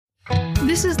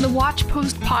This is the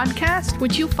WatchPost podcast,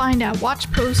 which you'll find at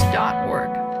watchpost.org.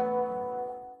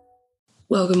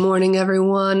 Well, good morning,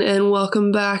 everyone, and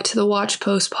welcome back to the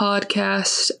WatchPost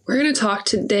podcast. We're going to talk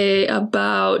today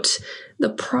about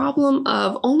the problem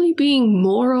of only being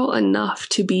moral enough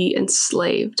to be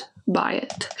enslaved by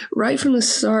it. Right from the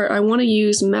start, I want to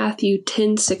use Matthew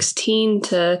 10:16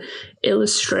 to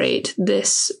illustrate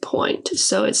this point.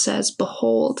 So it says,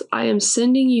 "Behold, I am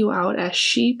sending you out as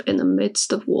sheep in the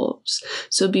midst of wolves.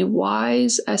 So be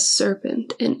wise as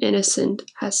serpent and innocent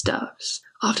as doves."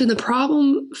 Often the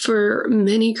problem for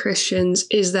many Christians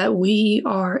is that we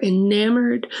are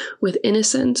enamored with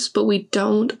innocence, but we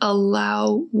don't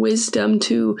allow wisdom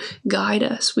to guide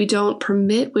us. We don't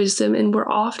permit wisdom, and we're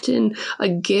often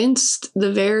against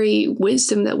the very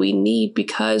wisdom that we need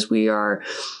because we are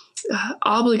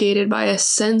obligated by a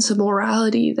sense of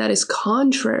morality that is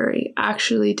contrary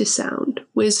actually to sound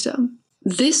wisdom.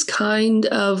 This kind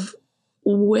of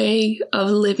way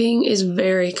of living is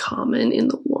very common in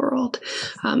the world.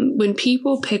 When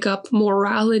people pick up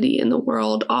morality in the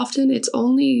world, often it's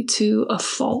only to a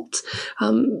fault,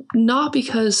 not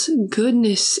because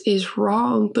goodness is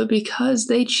wrong, but because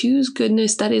they choose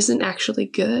goodness that isn't actually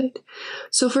good.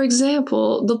 So, for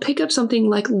example, they'll pick up something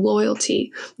like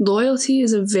loyalty. Loyalty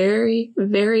is a very,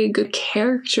 very good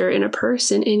character in a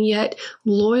person, and yet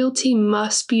loyalty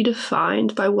must be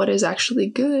defined by what is actually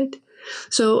good.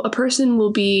 So a person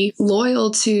will be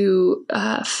loyal to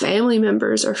family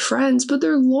members or friends, but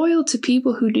they're loyal to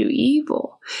people who do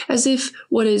evil, as if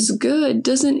what is good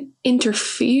doesn't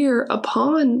interfere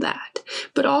upon that.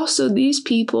 But also these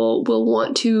people will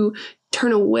want to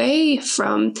turn away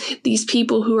from these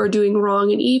people who are doing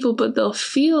wrong and evil, but they'll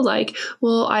feel like,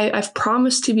 well, I've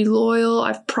promised to be loyal,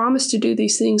 I've promised to do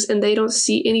these things, and they don't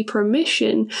see any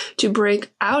permission to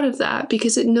break out of that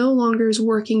because it no longer is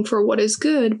working for what is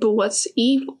good, but what's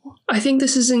evil. I think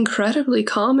this is incredibly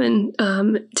common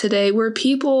today, where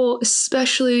people,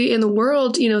 especially in the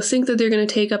world, think that they're going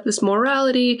to take up this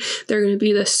morality, they're going to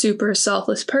be this super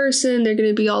selfless person, they're going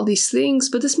to be all these things,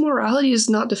 but this morality is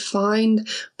not defined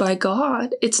by God.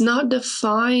 It's not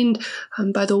defined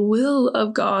by the will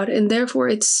of God, and therefore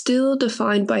it's still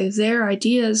defined by their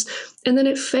ideas, and then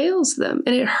it fails them,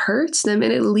 and it hurts them,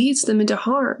 and it leads them into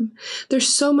harm. There's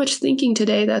so much thinking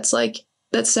today that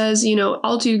says,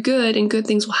 I'll do good and good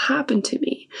things will happen to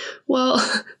me. Well,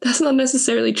 that's not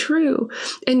necessarily true.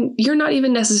 And you're not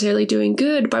even necessarily doing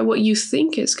good by what you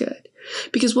think is good.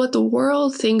 Because what the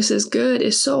world thinks is good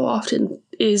is so often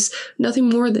is nothing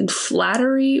more than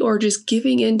flattery or just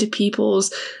giving in to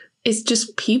it's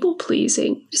just people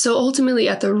pleasing. So ultimately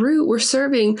at the root, we're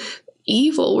serving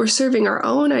evil. We're serving our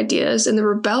own ideas and the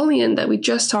rebellion that we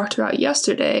just talked about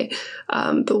yesterday.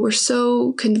 But we're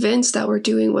so convinced that we're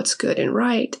doing what's good and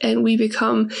right. And we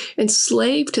become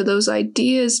enslaved to those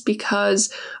ideas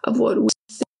because of what we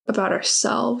think about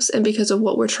ourselves and because of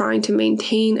what we're trying to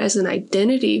maintain as an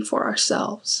identity for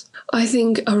ourselves. I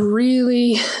think a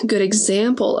really good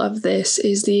example of this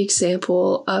is the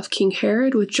example of King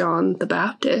Herod with John the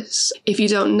Baptist. If you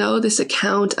don't know this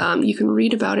account, you can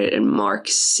read about it in Mark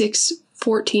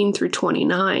 6:14 through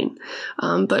 29.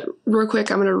 But real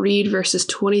quick, I'm going to read verses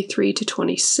 23 to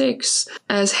 26.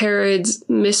 As Herod's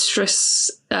mistress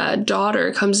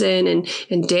daughter comes in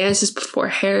and dances before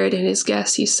Herod and his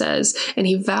guests, he says, and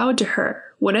he vowed to her,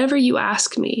 "Whatever you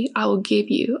ask me, I will give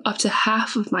you, up to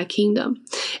half of my kingdom."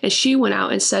 And she went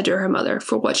out and said to her mother,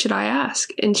 "For what should I ask?"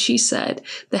 And she said,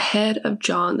 "The head of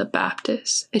John the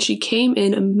Baptist." And she came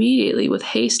in immediately with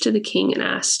haste to the king and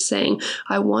asked, saying,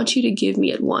 "I want you to give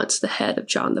me at once the head of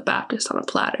John the Baptist on a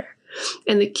platter."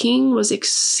 And the king was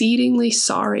exceedingly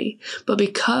sorry, but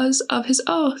because of his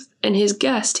oath and his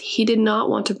guest, he did not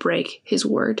want to break his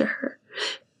word to her.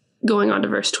 Going on to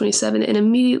verse 27, and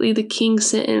immediately the king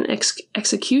sent an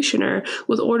executioner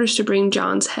with orders to bring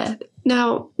John's head.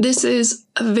 Now, this is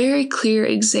a very clear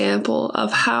example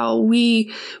of how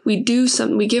we do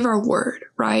something, we give our word,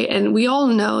 right? And we all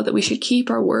know that we should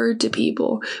keep our word to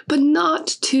people, but not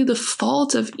to the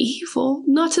fault of evil,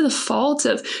 not to the fault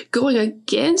of going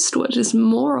against what is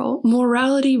moral.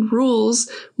 Morality rules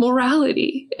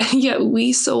morality. And yet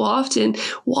we so often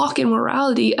walk in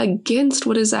morality against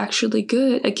what is actually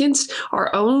good, against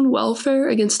our own welfare,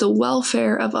 against the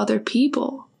welfare of other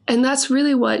people. And that's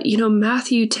really what,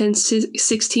 Matthew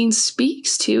 10:16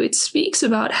 speaks to. It speaks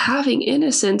about having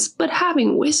innocence, but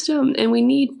having wisdom. And we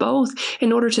need both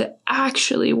in order to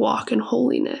actually walk in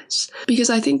holiness. Because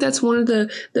I think that's one of the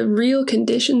real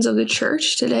conditions of the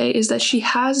church today, is that she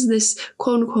has this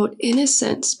quote unquote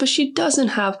innocence, but she doesn't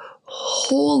have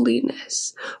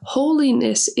holiness.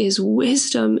 Holiness is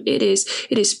wisdom. It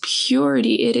is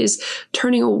purity. It is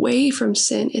turning away from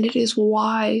sin, and it is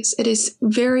wise. It is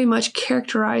very much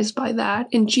characterized by that.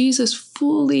 And Jesus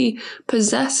fully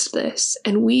possessed this,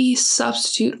 and we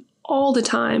substitute all the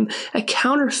time a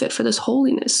counterfeit for this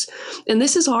holiness. And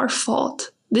this is our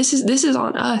fault. This is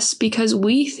on us, because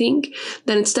we think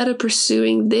that instead of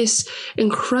pursuing this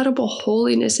incredible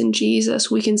holiness in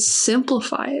Jesus, we can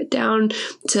simplify it down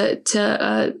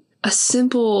to a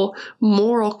simple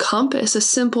moral compass, a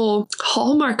simple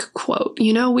Hallmark quote.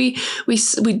 You know, we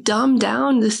dumb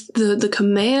down the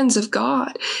commands of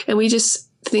God, and we just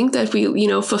think that if we,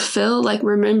 fulfill, like,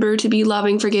 remember to be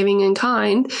loving, forgiving, and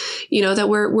kind, that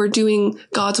we're doing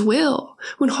God's will,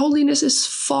 when holiness is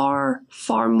far,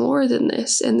 far more than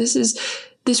this. And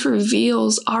this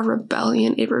reveals our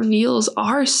rebellion. It reveals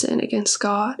our sin against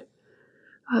God.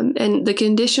 And the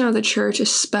condition of the church,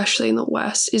 especially in the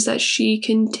West, is that she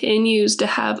continues to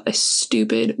have a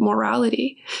stupid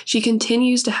morality. She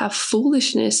continues to have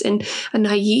foolishness and a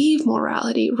naive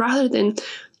morality, rather than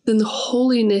the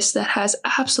holiness that has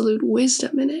absolute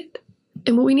wisdom in it.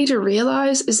 And what we need to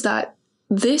realize is that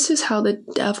this is how the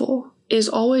devil is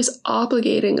always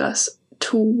obligating us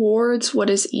towards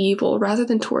what is evil rather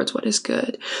than towards what is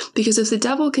good. Because if the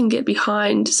devil can get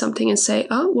behind something and say,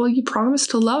 oh, well, you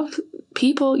promised to love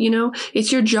people,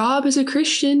 it's your job as a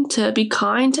Christian to be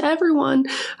kind to everyone.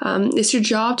 It's your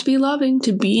job to be loving,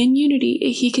 to be in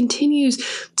unity. He continues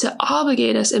to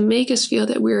obligate us and make us feel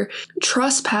that we're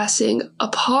trespassing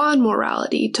upon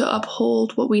morality to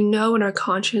uphold what we know in our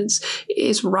conscience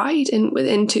is right, and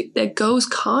that goes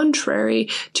contrary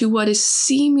to what is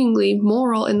seemingly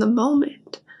moral in the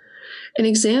moment. An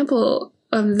example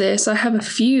of this, I have a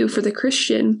few for the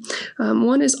Christian.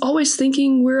 One is always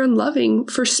thinking we're unloving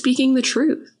for speaking the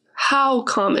truth. How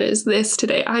common is this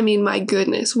today? I mean, my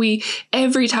goodness,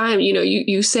 every time,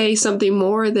 you say something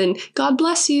more than God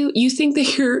bless you, you think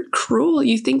that you're cruel,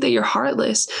 you think that you're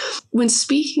heartless. When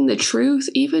speaking the truth,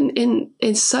 even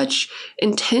in such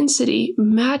intensity,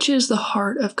 matches the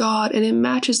heart of God, and it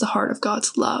matches the heart of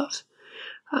God's love.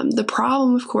 The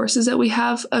problem, of course, is that we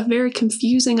have a very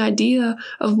confusing idea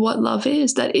of what love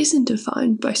is that isn't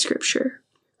defined by Scripture.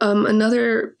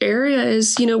 Another area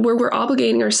is, where we're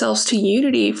obligating ourselves to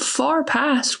unity far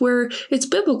past where it's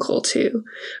biblical too.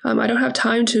 I don't have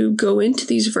time to go into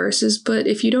these verses, but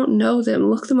if you don't know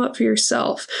them, look them up for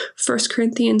yourself. 1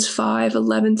 Corinthians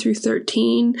 5:11 through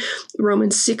 13,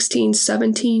 Romans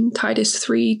 16:17, Titus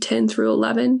 3:10 through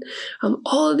 11.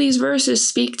 All of these verses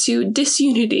speak to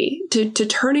disunity, to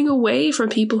turning away from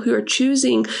people who are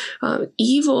choosing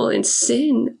evil and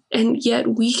sin. And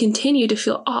yet we continue to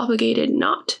feel obligated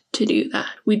not to do that.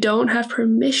 We don't have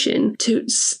permission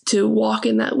to walk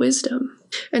in that wisdom.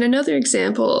 And another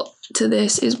example to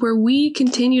this is where we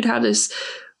continue to have this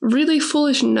really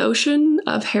foolish notion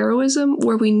of heroism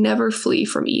where we never flee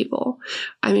from evil.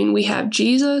 I mean, we have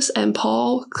Jesus and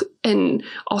Paul and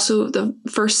also the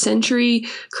first century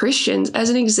Christians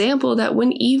as an example that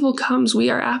when evil comes,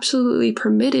 we are absolutely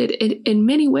permitted in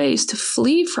many ways to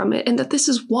flee from it, and that this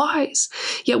is wise.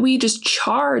 Yet we just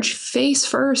charge face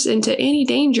first into any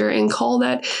danger and call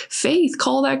that faith,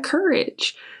 call that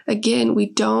courage. Again, we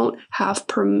don't have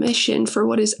permission for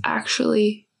what is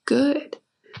actually good.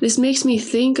 This makes me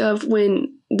think of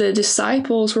when the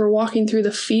disciples were walking through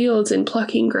the fields and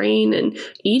plucking grain and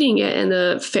eating it, and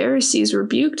the Pharisees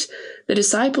rebuked the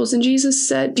disciples, and Jesus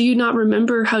said, "Do you not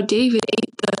remember how David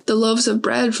ate the loaves of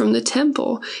bread from the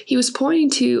temple?" He was pointing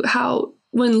to how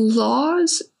when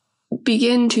laws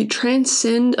begin to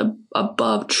transcend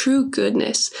above true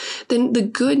goodness, then the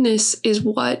goodness is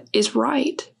what is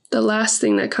right. The last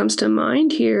thing that comes to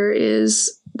mind here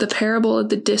is the parable of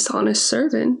the dishonest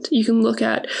servant. You can look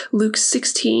at Luke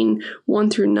 16:1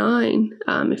 through 9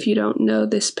 if you don't know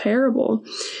this parable.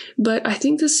 But I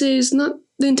think this is not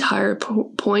the entire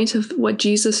point of what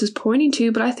Jesus is pointing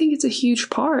to, but I think it's a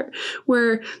huge part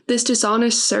where this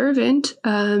dishonest servant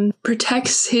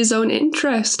protects his own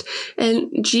interest,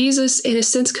 and Jesus, in a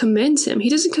sense, commends him. He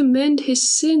doesn't commend his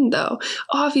sin, though.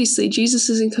 Obviously, Jesus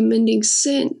isn't commending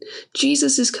sin.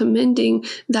 Jesus is commending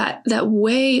that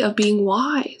way of being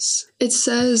wise. It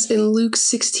says in Luke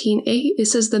 16:8, it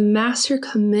says, "The master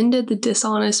commended the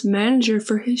dishonest manager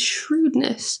for his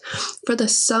shrewdness. For the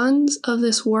sons of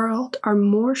this world are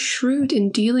more shrewd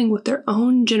in dealing with their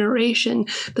own generation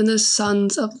than the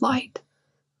sons of light."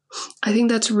 I think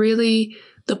that's really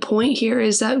the point here,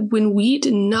 is that when we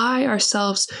deny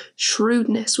ourselves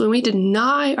shrewdness, when we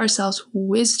deny ourselves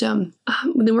wisdom,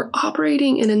 then we're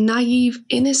operating in a naive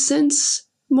innocence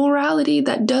morality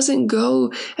that doesn't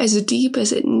go as deep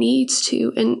as it needs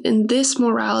to. And this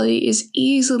morality is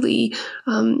easily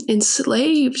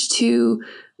enslaved to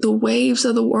the waves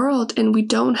of the world, and we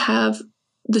don't have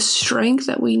the strength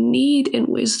that we need in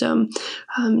wisdom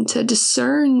to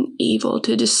discern evil,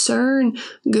 to discern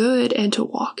good, and to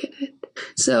walk in it.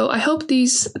 So I hope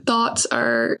these thoughts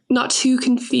are not too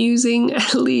confusing,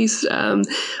 at least. I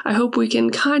hope we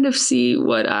can kind of see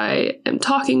what I am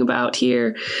talking about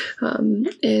here.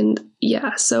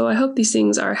 So I hope these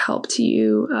things are a help to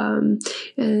you.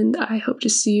 And I hope to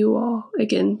see you all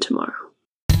again tomorrow.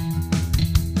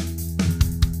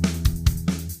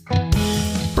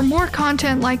 For more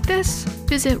content like this,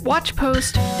 visit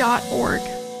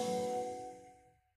watchpost.org.